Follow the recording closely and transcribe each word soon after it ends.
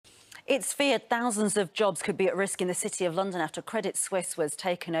It's feared thousands of jobs could be at risk in the City of London after Credit Suisse was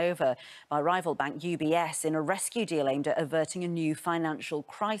taken over by rival bank UBS in a rescue deal aimed at averting a new financial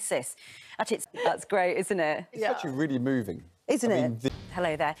crisis. That's great, isn't it? It's actually really moving. Isn't it?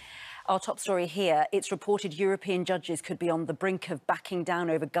 Hello there. Our top story here, it's reported European judges could be on the brink of backing down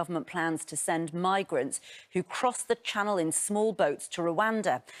over government plans to send migrants who cross the channel in small boats to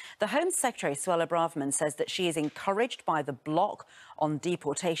Rwanda. The Home Secretary, Suella Braverman, says that she is encouraged by the block on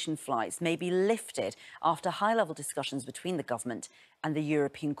deportation flights may be lifted after high-level discussions between the government and the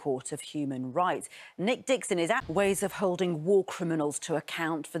European Court of Human Rights. Nick Dixon is at ways of holding war criminals to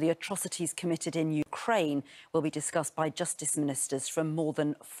account for the atrocities committed in Ukraine will be discussed by justice ministers from more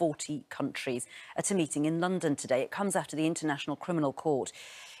than 40 countries at a meeting in London today. It comes after the International Criminal Court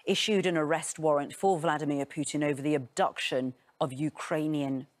issued an arrest warrant for Vladimir Putin over the abduction of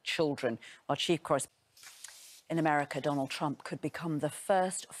Ukrainian children. Our chief correspondent in America, Donald Trump, could become the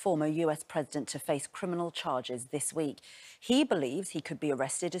first former US president to face criminal charges this week. He believes he could be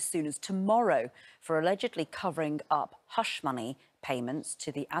arrested as soon as tomorrow for allegedly covering up hush money payments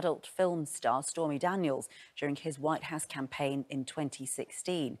to the adult film star Stormy Daniels during his White House campaign in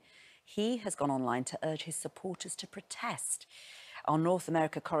 2016. He has gone online to urge his supporters to protest. Our North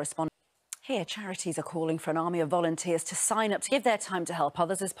America correspondent here, charities are calling for an army of volunteers to sign up to give their time to help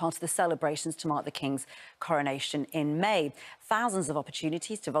others as part of the celebrations to mark the King's coronation in May. Thousands of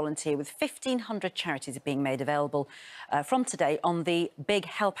opportunities to volunteer with 1,500 charities are being made available from today on the Big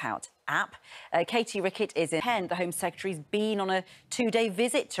Help Out app. Katie Rickett is in Penn. The Home Secretary's been on a two-day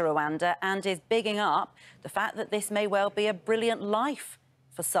visit to Rwanda and is bigging up the fact that this may well be a brilliant life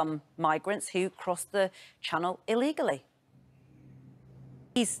for some migrants who cross the channel illegally.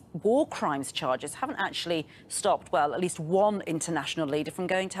 These war crimes charges haven't actually stopped, well, at least one international leader from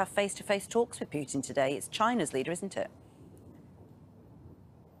going to have face-to-face talks with Putin today. It's China's leader, isn't it?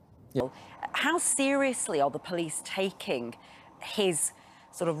 Yeah. How seriously are the police taking his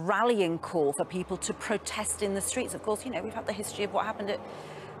sort of rallying call for people to protest in the streets? Of course, you know, we've had the history of what happened at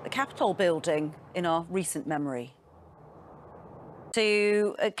the Capitol building in our recent memory.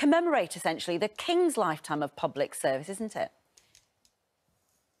 To commemorate, essentially, the King's lifetime of public service, isn't it?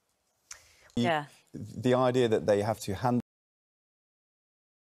 Yeah. The idea that they have to hand